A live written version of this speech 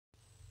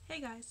Hey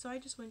guys, so I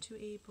just went to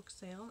a book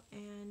sale,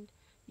 and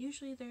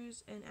usually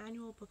there's an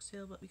annual book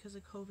sale, but because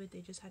of COVID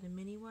they just had a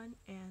mini one,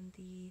 and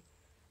the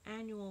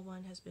annual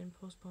one has been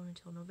postponed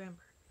until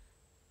November.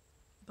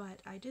 But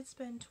I did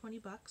spend 20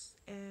 bucks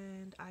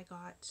and I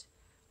got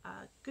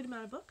a good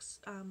amount of books.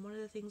 One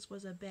of the things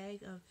was a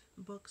bag of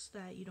books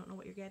that you don't know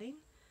what you're getting,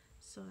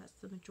 so that's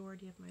the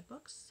majority of my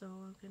books, so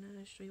I'm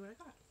gonna show you what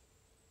I got.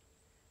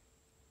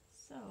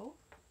 So,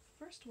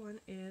 first one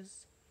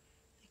is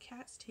The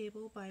Cat's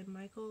Table by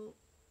Michael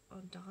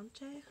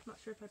Ondante. I'm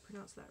not sure if I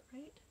pronounced that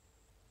right.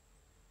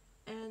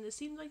 And it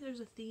seems like there's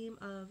a theme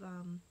of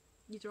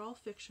these are all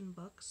fiction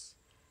books,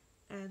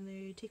 and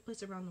they take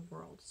place around the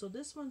world. So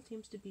this one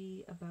seems to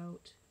be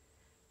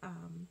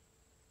um,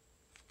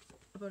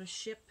 about a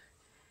ship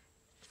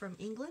from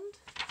England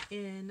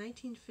in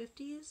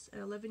 1950s. An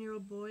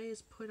 11-year-old boy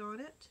is put on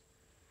it.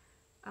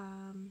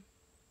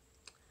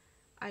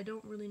 I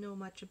don't really know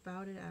much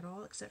about it at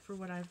all, except for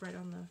what I've read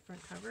on the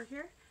front cover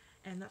here,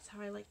 and that's how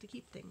I like to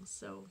keep things.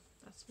 So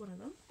that's one of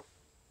them.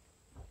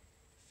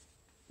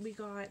 We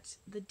got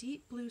The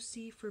Deep Blue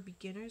Sea for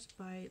Beginners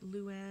by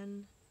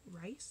Luann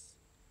Rice.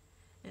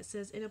 It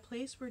says, in a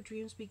place where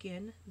dreams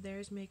begin,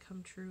 theirs may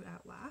come true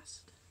at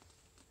last.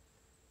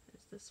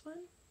 There's this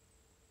one.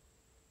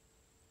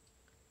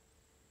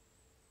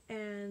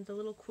 And the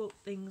little quote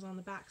things on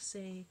the back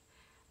say,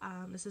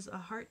 this is a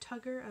heart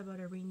tugger about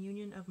a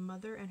reunion of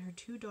mother and her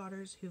two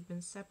daughters who've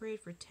been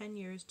separated for 10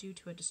 years due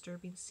to a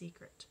disturbing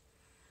secret.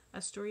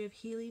 A story of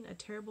healing, a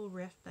terrible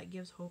rift that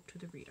gives hope to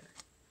the reader.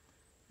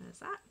 That's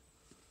that.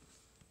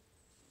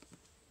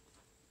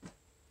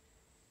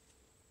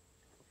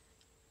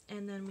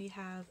 And then we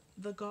have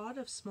The God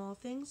of Small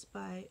Things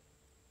by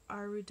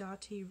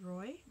Arundhati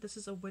Roy. This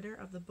is a winner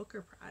of the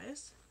Booker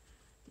Prize.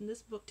 And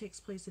this book takes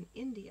place in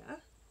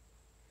India.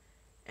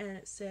 And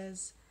it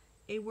says,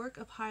 a work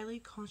of highly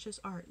conscious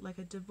art, like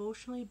a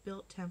devotionally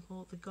built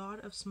temple, the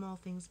God of Small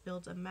Things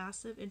builds a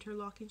massive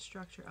interlocking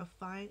structure of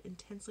fine,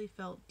 intensely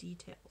felt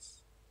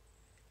details.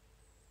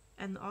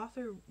 And the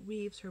author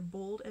weaves her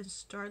bold and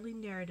startling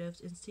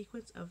narratives in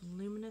sequence of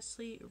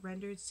luminously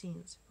rendered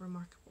scenes.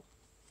 Remarkable.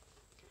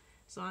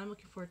 So I'm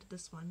looking forward to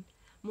this one.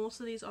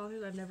 Most of these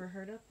authors I've never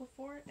heard of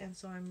before, and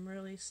so I'm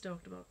really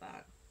stoked about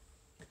that.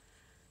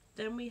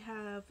 Then we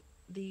have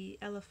The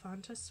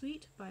Elephanta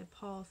Suite by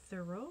Paul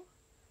Theroux.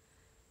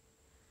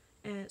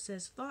 And it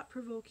says,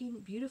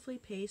 thought-provoking, beautifully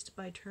paced,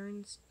 by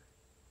turns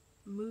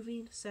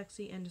moving,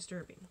 sexy, and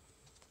disturbing.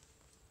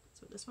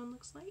 That's what this one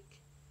looks like.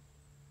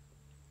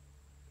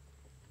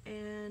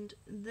 And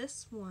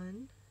this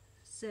one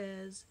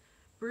says,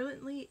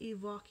 brilliantly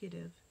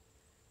evocative.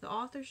 The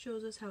author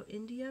shows us how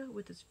India,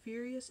 with its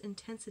furious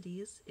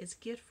intensities, its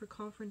gift for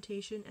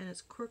confrontation, and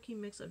its quirky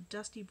mix of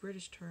dusty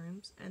British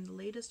terms and the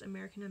latest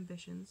American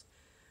ambitions,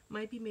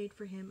 might be made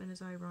for him and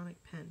his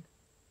ironic pen.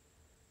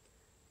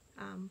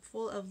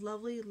 Full of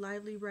lovely,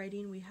 lively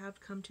writing we have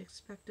come to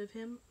expect of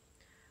him,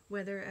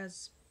 whether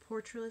as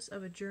portraitist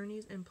of a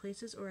journeys and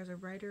places or as a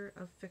writer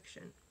of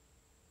fiction.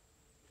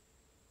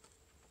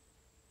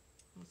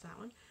 What's that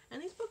one?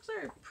 And these books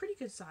are pretty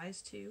good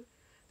size too.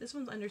 This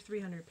one's under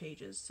 300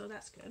 pages, so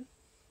that's good.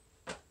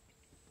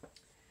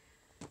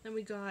 Then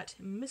we got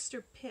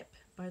Mr. Pip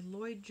by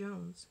Lloyd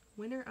Jones,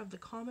 winner of the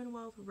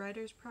Commonwealth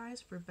Writers'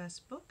 Prize for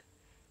Best Book,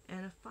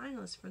 and a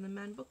finalist for the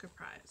Man Booker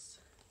Prize.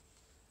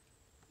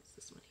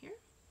 It's this one here.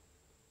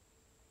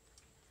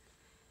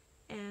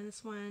 And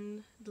this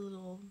one, the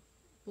little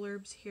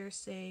blurbs here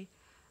say,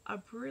 a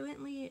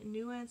brilliantly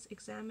nuanced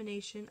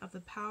examination of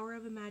the power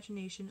of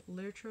imagination,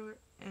 literature,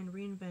 and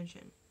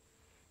reinvention.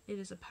 It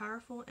is a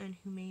powerful and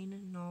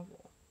humane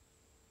novel.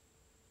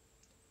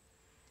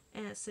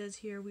 And it says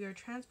here, we are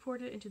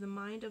transported into the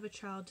mind of a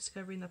child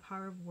discovering the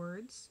power of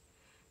words,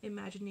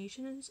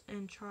 imaginations,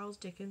 and Charles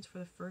Dickens for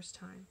the first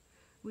time.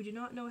 We do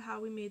not know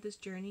how we made this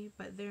journey,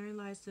 but therein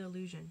lies the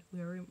illusion. We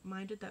are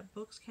reminded that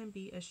books can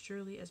be, as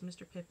surely as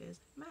Mr. Pip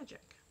is,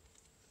 magic.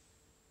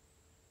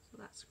 So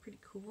that's pretty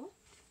cool.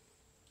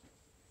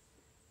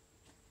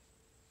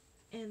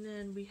 And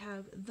then we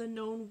have The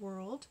Known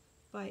World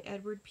by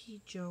Edward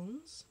P.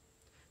 Jones.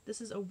 This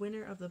is a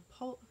winner of the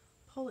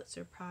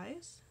Pulitzer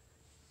Prize.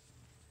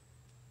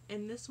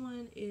 And this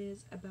one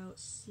is about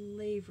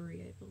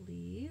slavery, I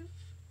believe.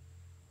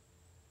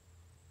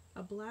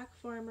 A black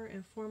farmer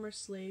and former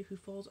slave who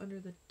falls under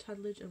the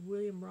tutelage of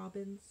William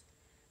Robbins,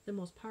 the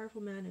most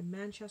powerful man in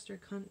Manchester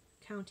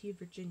County,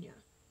 Virginia.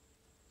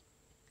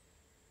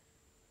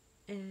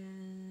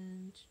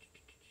 And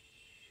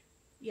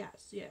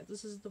yes,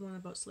 this is the one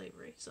about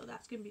slavery, so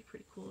that's going to be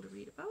pretty cool to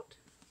read about.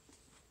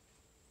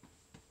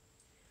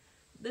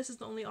 This is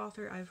the only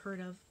author I've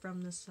heard of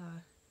from this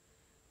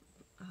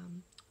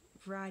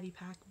variety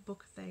pack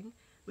book thing,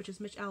 which is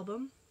Mitch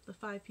Albom, The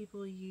 5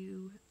 People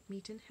You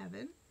Meet in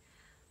Heaven.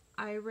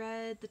 I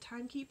read The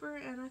Timekeeper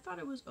and I thought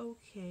it was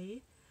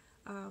okay,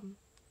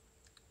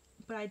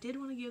 but I did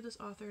want to give this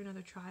author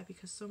another try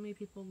because so many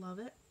people love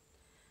it.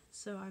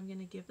 So I'm going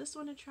to give this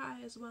one a try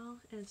as well,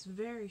 and it's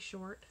very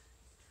short.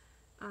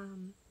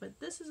 But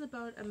this is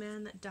about a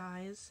man that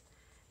dies,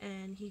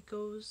 and he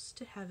goes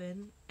to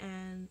heaven,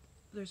 and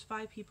there's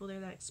 5 people there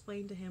that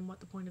explain to him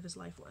what the point of his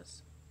life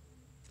was.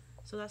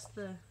 So that's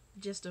the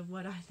gist of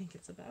what I think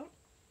it's about.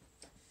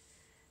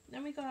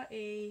 Then we got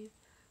a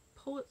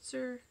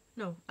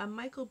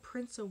Michael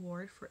Prince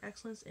Award for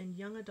Excellence in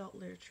Young Adult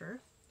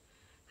Literature,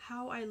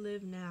 How I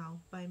Live Now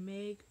by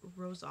Meg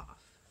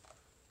Rosoff.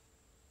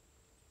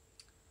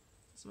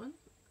 This one.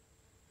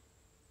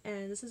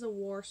 And this is a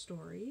war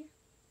story.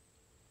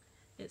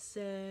 It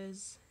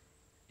says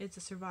it's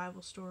a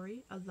survival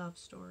story, a love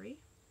story.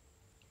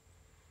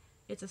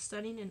 It's a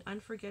stunning and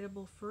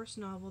unforgettable first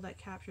novel that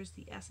captures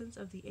the essence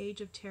of the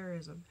age of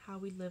terrorism, how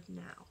we live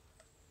now.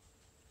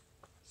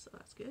 So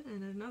that's good.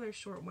 And another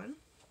short one.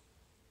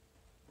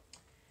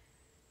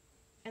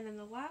 And then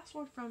the last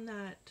one from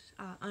that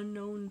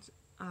unknown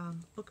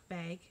book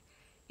bag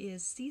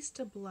is Cease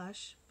to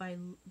Blush by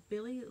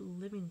Billy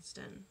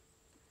Livingston.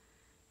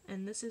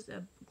 And this is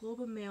a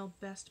Global Mail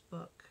Best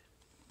Book.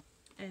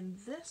 And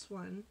this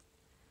one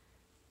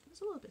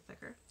is a little bit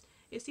thicker.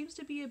 It seems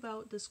to be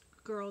about this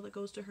girl that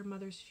goes to her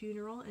mother's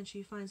funeral, and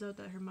she finds out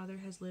that her mother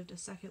has lived a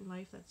second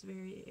life that's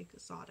very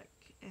exotic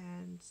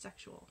and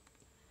sexual.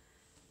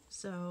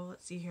 So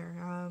let's see here.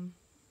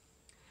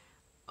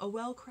 A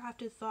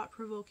well-crafted,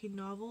 thought-provoking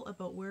novel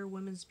about where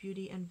women's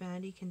beauty and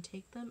vanity can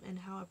take them and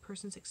how a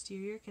person's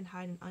exterior can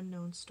hide an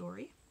unknown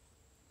story.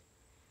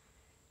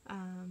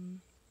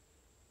 And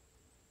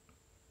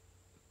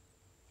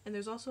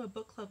there's also a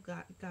book club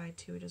guide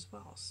to it as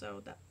well, so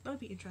that would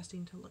be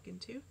interesting to look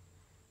into.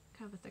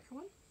 Kind of a thicker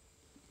one.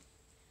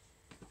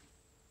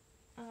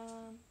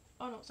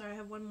 Oh no, sorry, I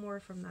have one more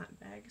from that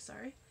bag,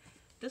 sorry.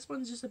 This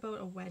one's just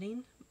about a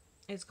wedding.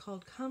 It's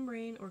called Come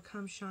Rain or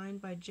Come Shine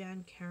by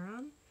Jan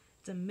Karon.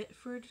 It's a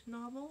Mitford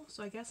novel,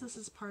 so I guess this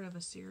is part of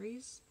a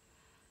series.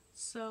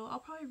 So I'll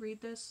probably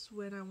read this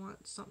when I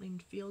want something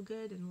feel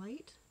good and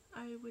light,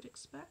 I would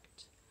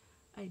expect.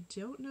 I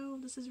don't know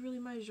if this is really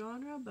my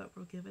genre, but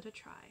we'll give it a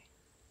try.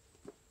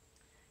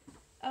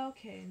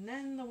 Okay, and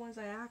then the ones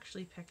I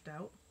actually picked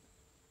out.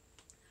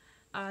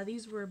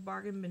 These were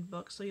bargain bin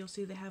books, so you'll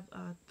see they have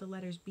the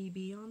letters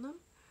BB on them,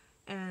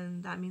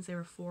 and that means they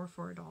were 4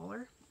 for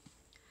 $1.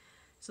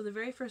 So the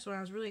very first one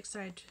I was really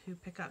excited to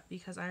pick up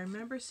because I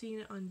remember seeing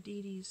it on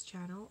Dee Dee's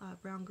channel,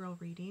 Brown Girl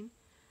Reading.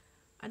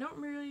 I don't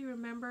really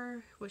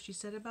remember what she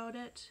said about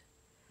it,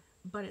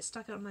 but it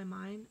stuck out in my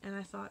mind, and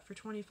I thought for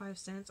 25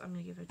 cents I'm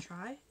going to give it a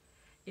try.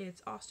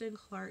 It's Austin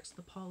Clark's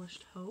The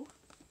Polished Hoe.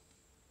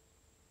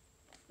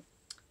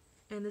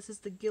 And this is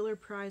the Giller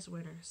Prize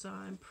winner, so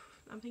I'm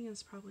thinking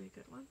it's probably a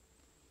good one.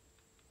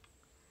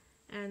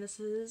 And this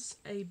is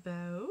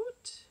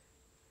about,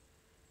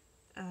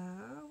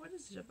 what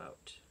is it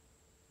about?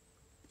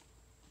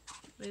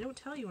 They don't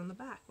tell you on the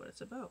back what it's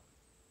about.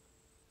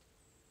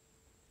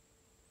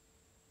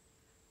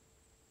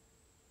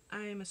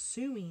 I'm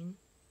assuming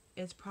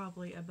it's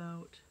probably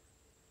about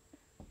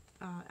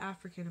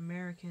African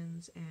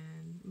Americans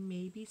and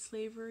maybe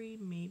slavery,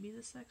 maybe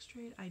the sex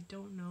trade, I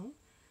don't know.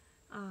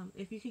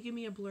 If you could give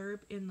me a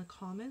blurb in the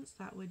comments,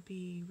 that would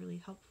be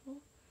really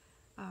helpful.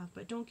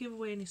 But don't give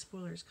away any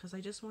spoilers, because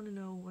I just want to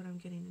know what I'm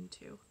getting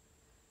into,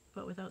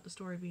 but without the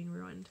story being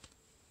ruined.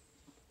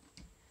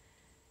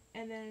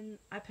 And then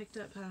I picked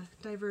up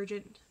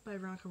Divergent by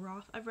Veronica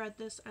Roth. I've read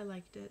this, I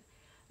liked it.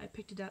 I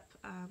picked it up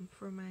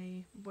for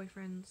my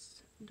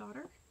boyfriend's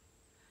daughter,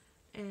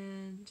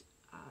 and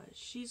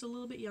she's a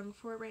little bit young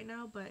for it right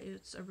now, but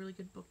it's a really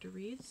good book to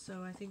read,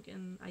 so I think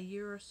in a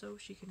year or so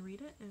she can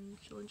read it and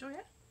she'll enjoy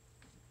it.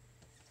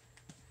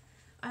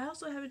 I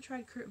also haven't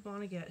tried Kurt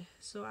Vonnegut,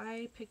 so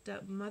I picked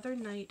up Mother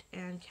Night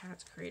and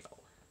Cat's Cradle.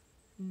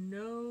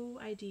 No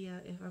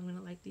idea if I'm going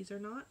to like these or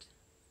not,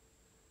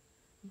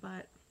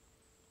 but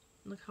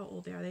look how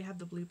old they are. They have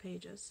the blue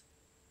pages.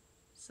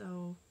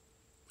 So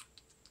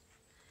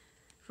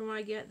from what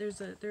I get,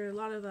 there are a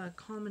lot of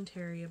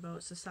commentary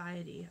about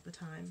society at the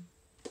time.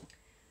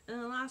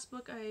 And the last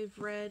book I've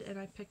read and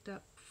I picked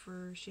up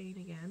for Shane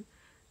again,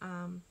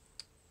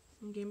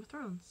 Game of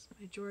Thrones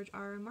by George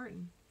R.R.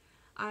 Martin.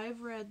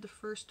 I've read the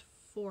first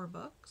 4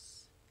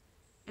 books,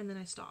 and then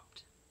I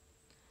stopped.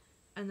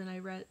 And then I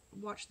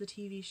watched the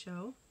TV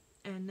show,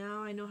 and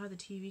now I know how the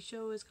TV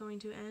show is going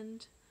to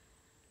end.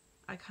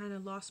 I kind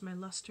of lost my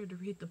luster to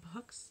read the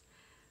books.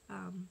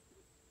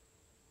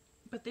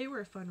 But they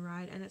were a fun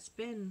ride, and it's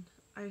been,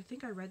 I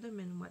think I read them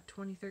in,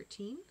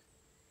 2013?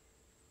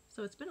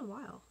 So it's been a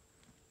while.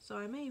 So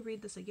I may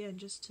read this again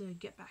just to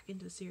get back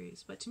into the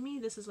series. But to me,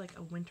 this is like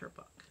a winter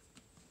book.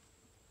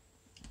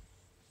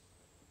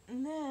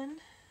 And then,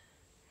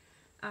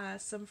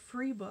 some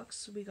free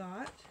books we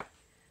got.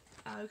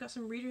 We've got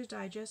some Reader's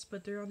Digest,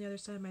 but they're on the other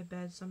side of my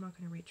bed, so I'm not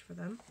going to reach for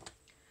them.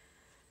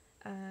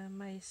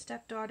 My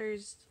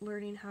stepdaughter's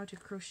learning how to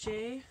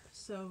crochet,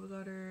 so we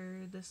got her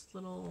this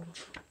little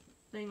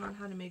thing on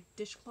how to make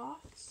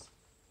dishcloths.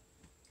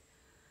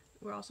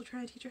 We're also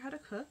trying to teach her how to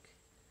cook.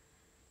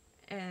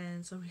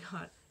 And so we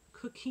got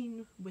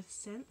Cooking with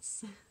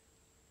Sense.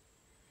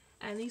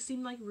 And these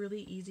seem like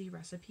really easy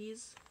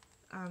recipes.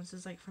 This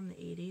is like from the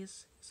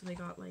 80s, so they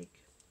got like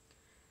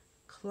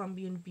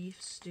Colombian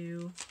beef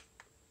stew,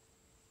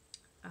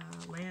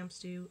 lamb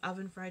stew,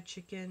 oven fried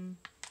chicken,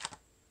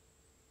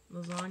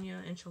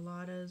 lasagna,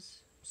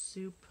 enchiladas,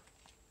 soup.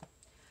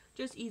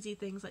 Just easy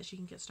things that she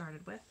can get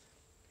started with.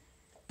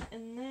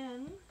 And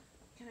then,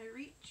 can I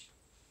reach?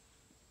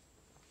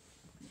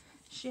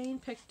 Shane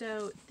picked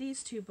out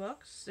these two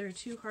books. They're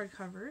two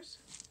hardcovers.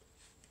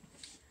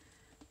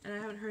 And I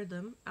haven't heard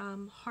them.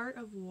 Heart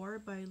of War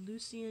by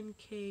Lucian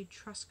K.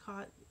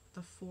 Truscott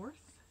IV.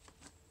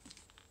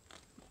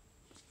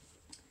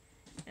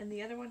 And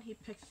the other one he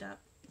picked up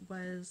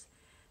was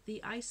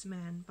The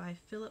Iceman by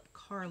Philip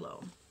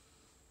Carlo.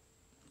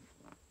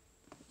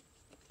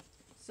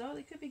 So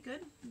they could be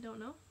good. Don't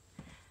know.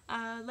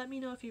 Let me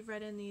know if you've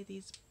read any of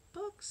these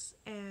books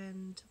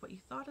and what you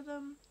thought of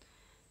them.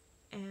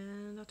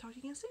 And I'll talk to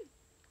you again soon.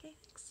 Okay,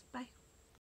 thanks. Bye.